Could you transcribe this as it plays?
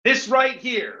This right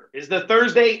here is the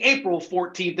Thursday, April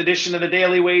 14th edition of the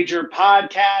Daily Wager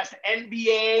podcast.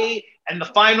 NBA and the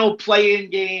final play-in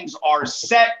games are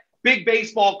set. Big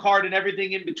baseball card and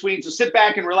everything in between. So sit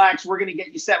back and relax. We're going to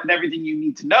get you set with everything you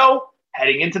need to know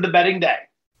heading into the betting day.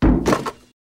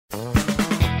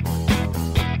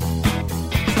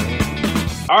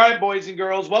 All right, boys and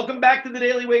girls, welcome back to the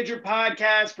Daily Wager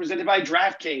podcast presented by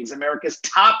DraftKings, America's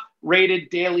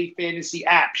top-rated daily fantasy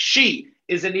app. She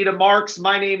is Anita Marks.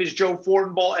 My name is Joe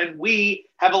Fortenbaugh, and we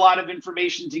have a lot of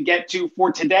information to get to for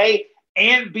today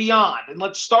and beyond. And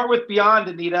let's start with beyond,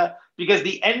 Anita, because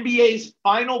the NBA's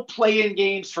final play-in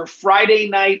games for Friday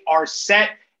night are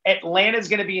set. Atlanta's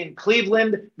going to be in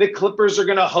Cleveland. The Clippers are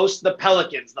going to host the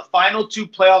Pelicans. The final two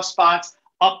playoff spots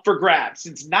up for grabs.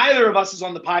 Since neither of us is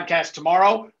on the podcast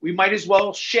tomorrow, we might as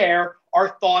well share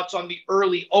our thoughts on the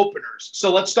early openers.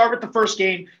 So let's start with the first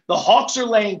game. The Hawks are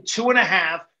laying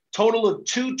 2.5, total of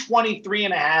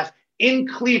 223.5 in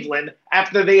Cleveland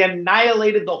after they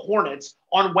annihilated the Hornets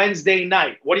on Wednesday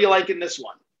night. What do you like in this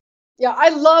one? Yeah, I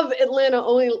love Atlanta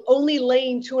only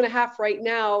laying 2.5 right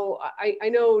now. I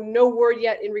know no word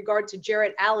yet in regard to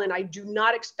Jarrett Allen. I do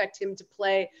not expect him to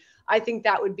play. I think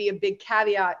that would be a big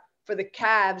caveat for the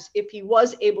Cavs if he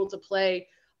was able to play.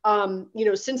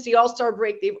 Since the All-Star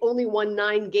break, they've only won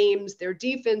 9 games. Their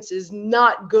defense is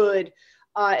not good,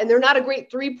 and they're not a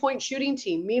great three-point shooting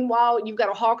team. Meanwhile, you've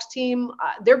got a Hawks team.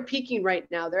 They're peaking right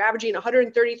now. They're averaging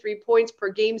 133 points per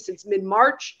game since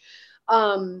mid-March.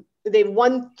 They've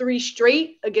won 3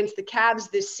 straight against the Cavs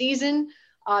this season.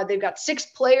 They've got 6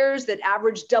 players that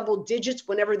average double digits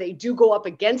whenever they do go up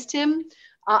against him.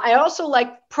 I also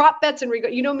like prop bets in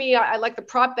regard. You know me, I like the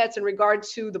prop bets in regard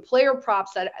to the player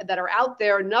props that are out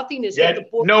there. Nothing is hit the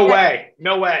board. No way.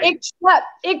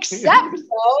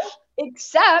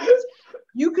 Except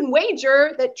you can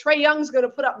wager that Trae Young's going to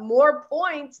put up more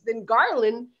points than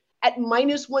Garland at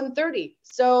minus 130.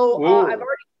 So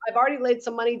I've already laid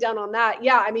some money down on that.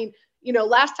 Yeah, I mean,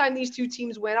 last time these two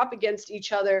teams went up against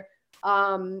each other,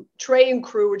 Trae and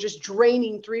crew were just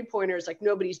draining 3-pointers like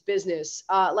nobody's business.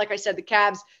 Like I said, the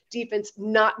Cavs defense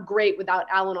not great without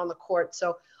Allen on the court.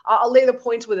 So I'll lay the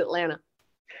points with Atlanta.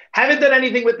 Haven't done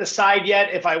anything with the side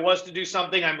yet. If I was to do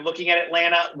something, I'm looking at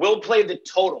Atlanta. Will play the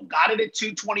total. Got it at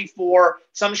 224.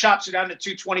 Some shops are down to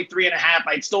 223.5.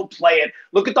 I'd still play it.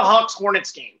 Look at the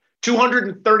Hawks-Hornets game.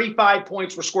 235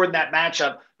 points were scored in that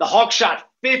matchup. The Hawks shot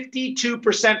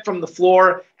 52% from the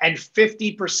floor and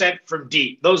 50% from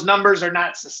deep. Those numbers are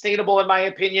not sustainable, in my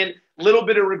opinion. Little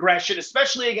bit of regression,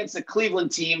 especially against a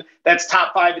Cleveland team that's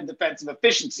top 5 in defensive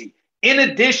efficiency. In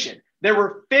addition, there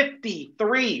were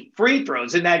 53 free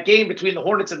throws in that game between the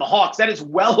Hornets and the Hawks. That is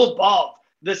well above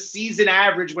the season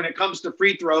average when it comes to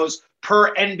free throws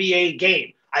per NBA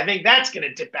game. I think that's going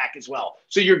to dip back as well.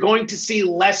 So you're going to see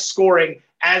less scoring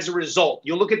as a result.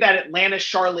 You'll look at that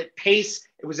Atlanta-Charlotte pace.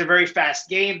 It was a very fast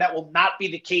game. That will not be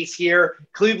the case here.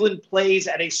 Cleveland plays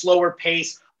at a slower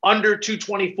pace, under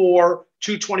 224,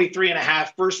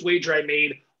 223.5. First wager I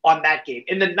made on that game.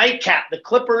 In the nightcap, the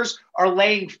Clippers are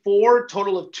laying 4,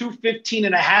 total of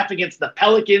 215.5 against the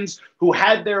Pelicans, who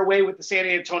had their way with the San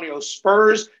Antonio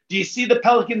Spurs. Do you see the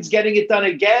Pelicans getting it done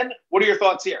again? What are your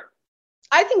thoughts here?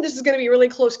 I think this is going to be a really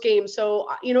close game. So,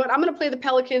 you know what? I'm going to play the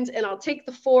Pelicans, and I'll take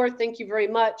the 4. Thank you very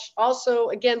much. Also,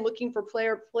 again, looking for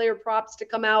player props to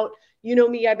come out. You know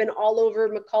me. I've been all over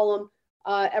McCollum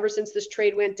ever since this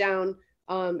trade went down.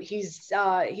 He's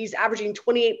averaging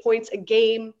 28 points a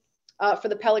game for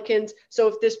the Pelicans. So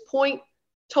if this point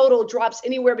total drops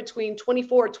anywhere between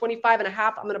 24 or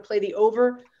 25.5, I'm going to play the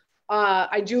over.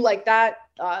 I do like that.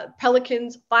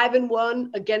 Pelicans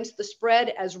 5-1 against the spread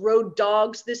as road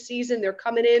dogs this season. They're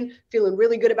coming in feeling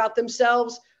really good about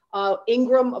themselves.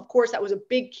 Ingram, of course, that was a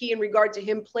big key in regard to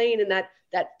him playing in that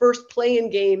first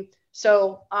play-in game.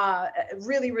 So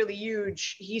really, really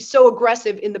huge. He's so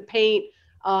aggressive in the paint.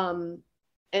 And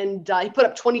he put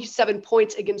up 27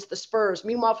 points against the Spurs.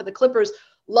 Meanwhile, for the Clippers,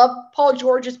 love Paul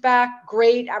George is back.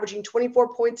 Great, averaging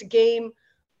 24 points a game.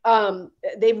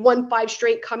 They've won 5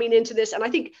 straight coming into this. And I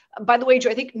think, by the way, Joe,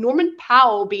 I think Norman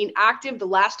Powell being active the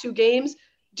last 2 games,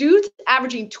 dude's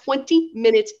averaging 20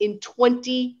 minutes in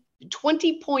 20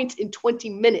 points in 20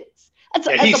 minutes.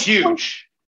 He's huge.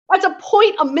 That's a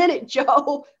point a minute,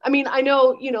 Joe. I mean, I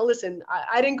know, listen,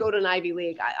 I didn't go to an Ivy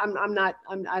League.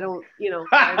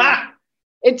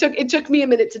 It took me a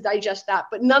minute to digest that,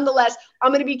 but nonetheless,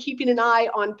 I'm going to be keeping an eye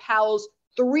on Powell's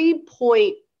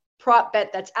 3-point prop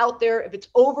bet that's out there. If it's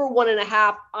over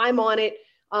 1.5, I'm on it.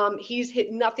 He's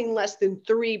hit nothing less than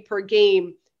 3 per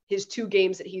game his 2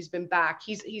 games that he's been back.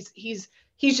 He's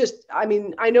just, I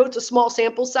mean, I know it's a small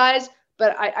sample size,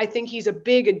 but I think he's a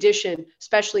big addition,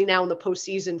 especially now in the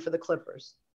postseason for the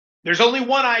Clippers. There's only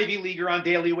one Ivy Leaguer on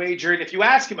Daily Wager, and if you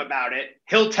ask him about it,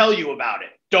 he'll tell you about it.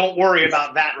 Don't worry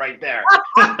about that right there.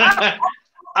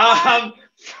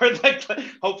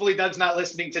 Hopefully Doug's not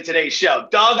listening to today's show.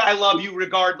 Doug, I love you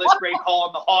regardless. Great call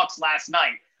on the Hawks last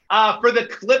night. For the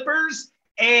Clippers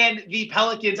and the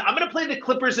Pelicans, I'm going to play the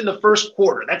Clippers in the first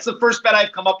quarter. That's the first bet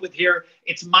I've come up with here.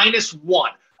 It's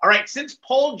 -1. All right, since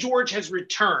Paul George has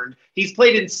returned, he's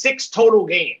played in 6 total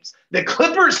games. The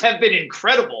Clippers have been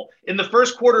incredible in the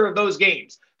first quarter of those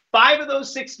games. 5 of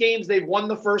those 6 games, they've won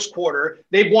the first quarter.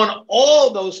 They've won all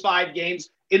those 5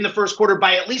 games in the first quarter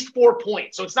by at least 4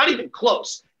 points. So it's not even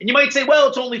close. And you might say, well,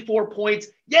 it's only 4 points.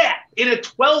 Yeah, in a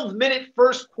 12-minute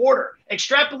first quarter.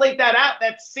 Extrapolate that out.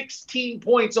 That's 16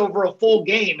 points over a full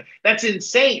game. That's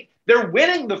insane. They're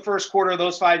winning the first quarter of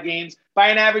those 5 games by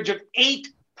an average of 8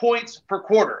 points per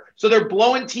quarter. So they're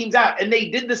blowing teams out. And they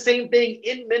did the same thing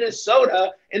in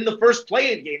Minnesota in the first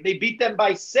play-in game. They beat them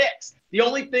by 6. The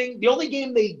only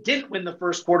game they didn't win the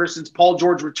first quarter since Paul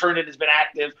George returned and has been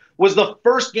active was the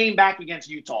first game back against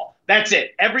Utah. That's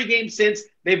it. Every game since,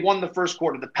 they've won the first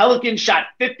quarter. The Pelicans shot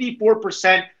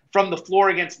 54% from the floor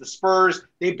against the Spurs.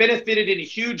 They benefited in a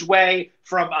huge way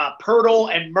from Pirtle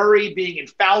and Murray being in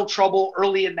foul trouble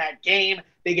early in that game.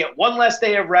 They get one less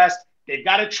day of rest. They've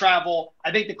got to travel.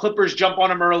 I think the Clippers jump on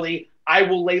them early. I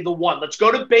will lay the 1. Let's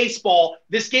go to baseball.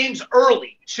 This game's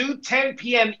early, 2:10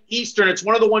 p.m. Eastern. It's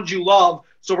one of the ones you love,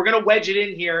 so we're going to wedge it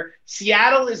in here.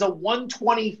 Seattle is a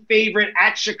 120 favorite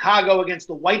at Chicago against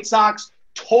the White Sox.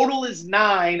 Total is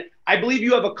 9. I believe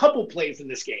you have a couple plays in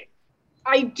this game.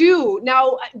 I do.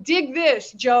 Now, dig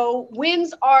this, Joe.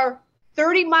 Winds are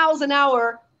 30 miles an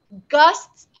hour,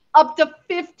 gusts up to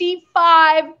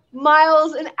 55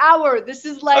 miles an hour. This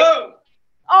is like,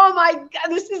 oh my God,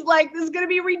 this is going to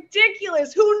be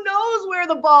ridiculous. Who knows where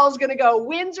the ball is going to go?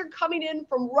 Winds are coming in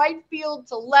from right field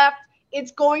to left.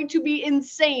 It's going to be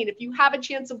insane. If you have a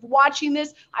chance of watching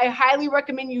this, I highly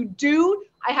recommend you do.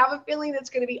 I have a feeling it's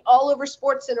going to be all over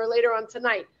SportsCenter later on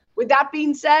tonight. With that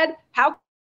being said, how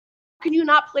can you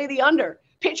not play the under?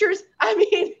 Pitchers, I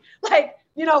mean,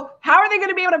 how are they going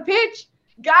to be able to pitch?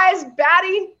 Guys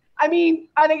batting,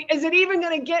 is it even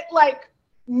going to get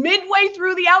midway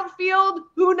through the outfield?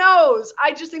 Who knows?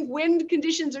 I just think wind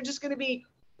conditions are just going to be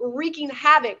wreaking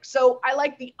havoc. So I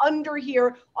like the under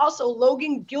here. Also,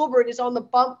 Logan Gilbert is on the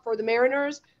bump for the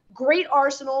Mariners. Great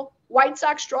arsenal. White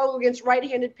Sox struggle against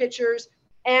right-handed pitchers.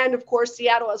 And of course,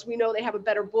 Seattle, as we know, they have a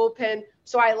better bullpen.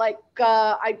 So I like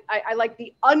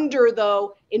the under,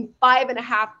 though, in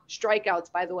 5.5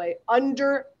 strikeouts, by the way.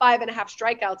 Under 5.5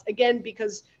 strikeouts, again,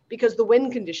 because the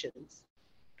wind conditions.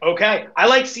 Okay. I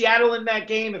like Seattle in that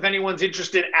game if anyone's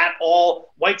interested at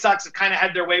all. White Sox have kind of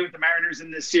had their way with the Mariners in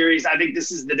this series. I think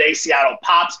this is the day Seattle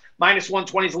pops.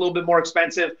 -120 is a little bit more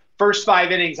expensive. First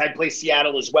 5 innings, I'd play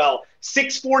Seattle as well.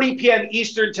 6:40 p.m.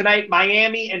 Eastern tonight,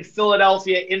 Miami and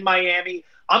Philadelphia in Miami.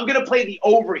 I'm going to play the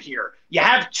over here. You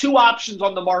have 2 options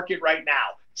on the market right now.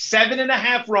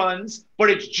 7.5 runs, but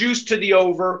it's juiced to the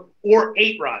over, or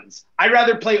 8 runs. I'd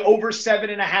rather play over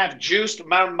 7.5 juiced,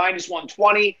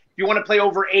 -120. If you want to play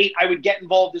over 8, I would get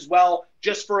involved as well,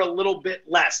 just for a little bit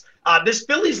less. This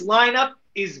Phillies lineup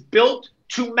is built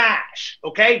to mash,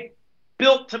 okay?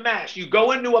 Built to mash. You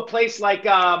go into a place like,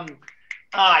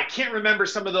 I can't remember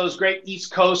some of those great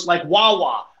East Coast, like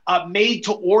Wawa, made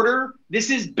to order. This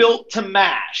is built to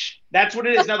mash. That's what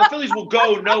it is. Now, the Phillies will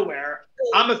go nowhere.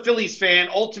 I'm a Phillies fan.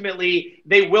 Ultimately,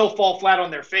 they will fall flat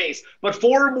on their face. But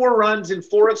 4 or more runs in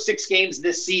 4 of 6 games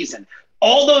this season.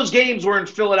 All those games were in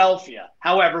Philadelphia,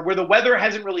 however, where the weather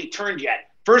hasn't really turned yet.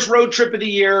 First road trip of the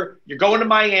year, you're going to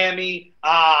Miami.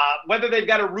 Whether they've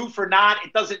got a roof or not,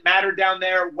 it doesn't matter down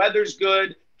there. Weather's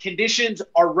good. Conditions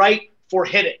are right for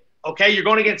hitting. Okay, you're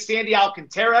going against Sandy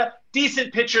Alcantara.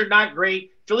 Decent pitcher, not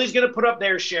great. Philly's going to put up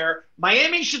their share.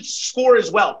 Miami should score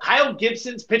as well. Kyle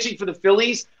Gibson's pitching for the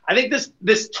Phillies. I think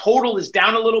this total is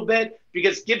down a little bit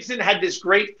because Gibson had this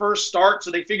great first start,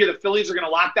 so they figure the Phillies are going to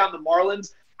lock down the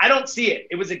Marlins. I don't see it.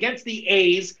 It was against the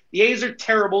A's. The A's are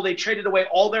terrible. They traded away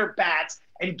all their bats.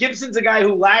 And Gibson's a guy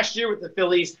who last year with the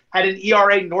Phillies had an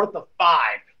ERA north of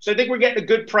 5. So I think we're getting a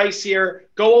good price here.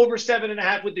 Go over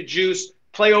 7.5 with the juice.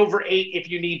 Play over 8 if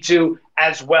you need to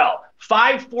as well.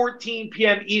 5:14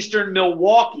 p.m. Eastern,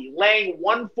 Milwaukee laying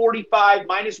 145,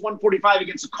 -145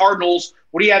 against the Cardinals.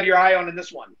 What do you have your eye on in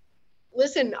this one?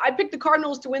 Listen, I picked the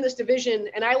Cardinals to win this division,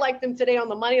 and I like them today on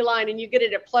the money line, and you get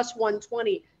it at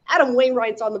 +120. Adam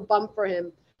Wainwright's on the bump for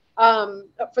him,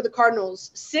 for the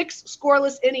Cardinals. 6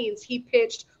 scoreless innings he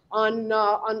pitched on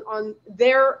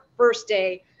their first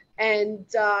day, And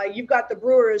you've got the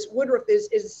Brewers. Woodruff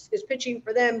is pitching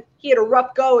for them. He had a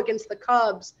rough go against the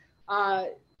Cubs.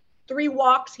 3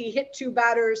 walks, he hit 2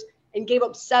 batters, and gave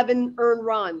up 7 earned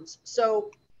runs.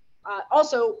 So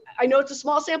also, I know it's a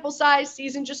small sample size.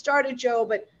 Season just started, Joe,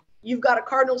 but you've got a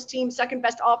Cardinals team, second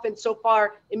best offense so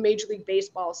far in Major League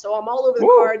Baseball. So I'm all over the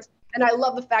Cards, and I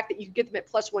love the fact that you can get them at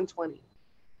plus 120.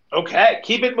 Okay,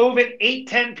 keep it moving.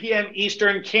 8:10 p.m.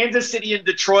 Eastern, Kansas City and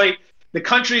Detroit. The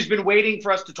country's been waiting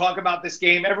for us to talk about this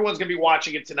game. Everyone's going to be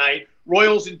watching it tonight.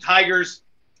 Royals and Tigers,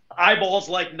 eyeballs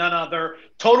like none other.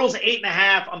 Total's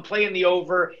 8.5. I'm playing the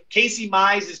over. Casey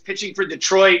Mize is pitching for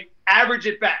Detroit. Average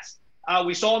at best.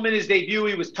 We saw him in his debut.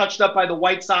 He was touched up by the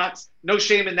White Sox. No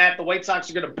shame in that. The White Sox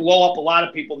are going to blow up a lot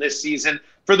of people this season.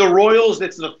 For the Royals,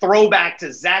 that's the throwback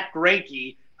to Zach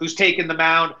Greinke, who's taken the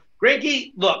mound.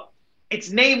 Greinke, look, it's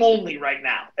name only right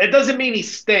now. It doesn't mean he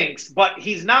stinks, but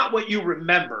he's not what you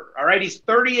remember, all right? He's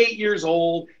 38 years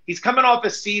old. He's coming off a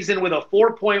season with a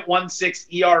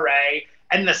 4.16 ERA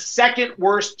and the second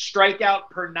worst strikeout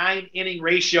per 9-inning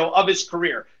ratio of his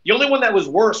career. The only one that was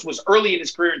worse was early in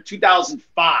his career in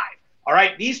 2005, all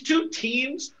right? These two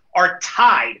teams are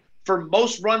tied for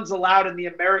most runs allowed in the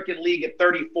American League at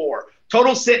 34.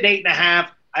 Total sitting 8.5.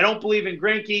 I don't believe in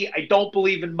Greinke. I don't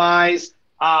believe in Mize.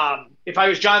 If I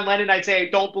was John Lennon, I'd say I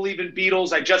don't believe in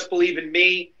Beatles. I just believe in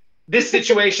me. This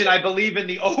situation, I believe in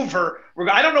the over.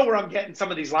 I don't know where I'm getting some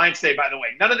of these lines today, by the way.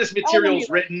 None of this material is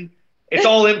written. It's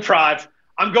all improv.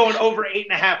 I'm going over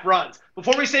 8.5 runs.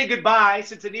 Before we say goodbye,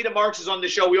 since Anita Marks is on the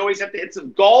show, we always have to hit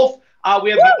some golf. We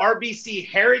have the RBC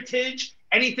Heritage.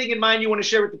 Anything in mind you want to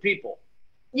share with the people?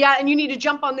 Yeah, and you need to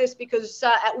jump on this because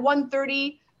at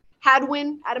 1:30,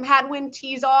 Adam Hadwin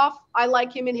tees off. I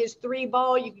like him in his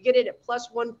 3-ball. You can get it at plus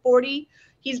 140.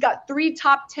 He's got 3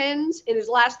 top 10s in his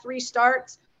last 3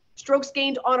 starts. Strokes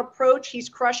gained on approach. He's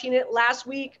crushing it. Last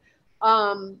week,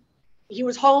 he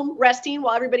was home resting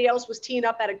while everybody else was teeing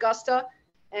up at Augusta.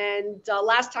 And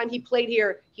last time he played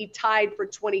here, he tied for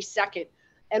 22nd.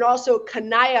 And also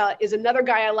Kanaya is another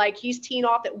guy I like. He's teeing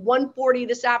off at 140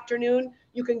 this afternoon.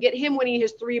 You can get him winning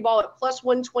his 3-ball at plus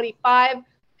 125.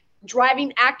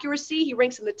 Driving accuracy, he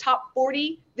ranks in the top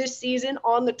 40 this season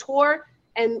on the tour.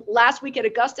 And last week at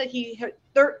Augusta, he hit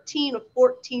 13 of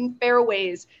 14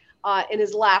 fairways in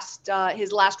his last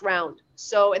round.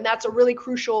 So, and that's a really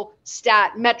crucial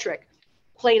metric.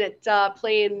 Playing at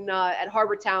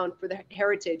Harbortown for the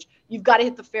Heritage, you've got to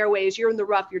hit the fairways. You're in the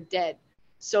rough, you're dead.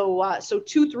 So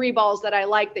 2 3-balls that I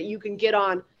like that you can get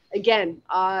on. Again,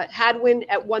 Hadwin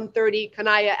at 130,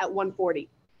 Kanaya at 140.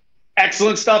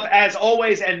 Excellent stuff as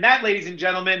always. And that, ladies and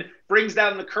gentlemen, brings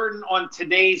down the curtain on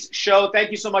today's show.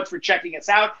 Thank you so much for checking us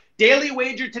out. Daily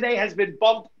Wager today has been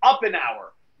bumped up an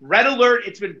hour. Red Alert,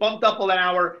 it's been bumped up an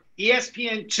hour.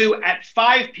 ESPN2 at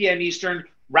 5 p.m. Eastern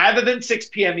rather than 6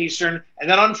 p.m. Eastern. And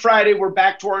then on Friday, we're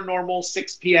back to our normal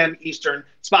 6 p.m. Eastern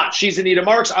spot. She's Anita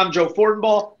Marks. I'm Joe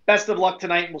Fortenbaugh. Best of luck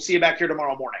tonight, and we'll see you back here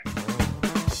tomorrow morning.